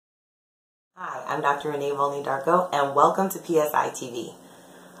Hi, I'm Dr. Renee Volney-Darko, and welcome to PSI TV.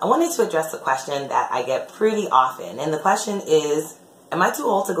 I wanted to address a question that I get pretty often, and the question is, am I too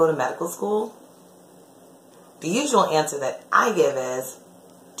old to go to medical school? The usual answer that I give is,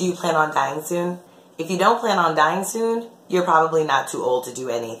 do you plan on dying soon? If you don't plan on dying soon, you're probably not too old to do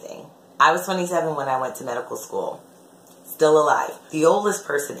anything. I was 27 when I went to medical school. Still alive. The oldest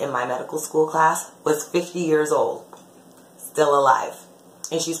person in my medical school class was 50 years old. Still alive.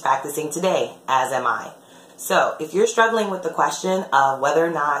 And she's practicing today, as am I. So, if you're struggling with the question of whether or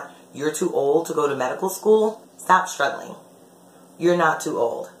not you're too old to go to medical school, stop struggling. You're not too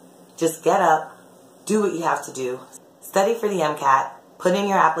old. Just get up, do what you have to do, study for the MCAT, put in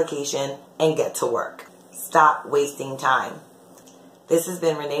your application, and get to work. Stop wasting time. This has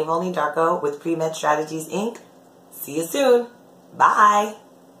been Renee Volney-Darko with Pre-Med Strategies, Inc. See you soon. Bye.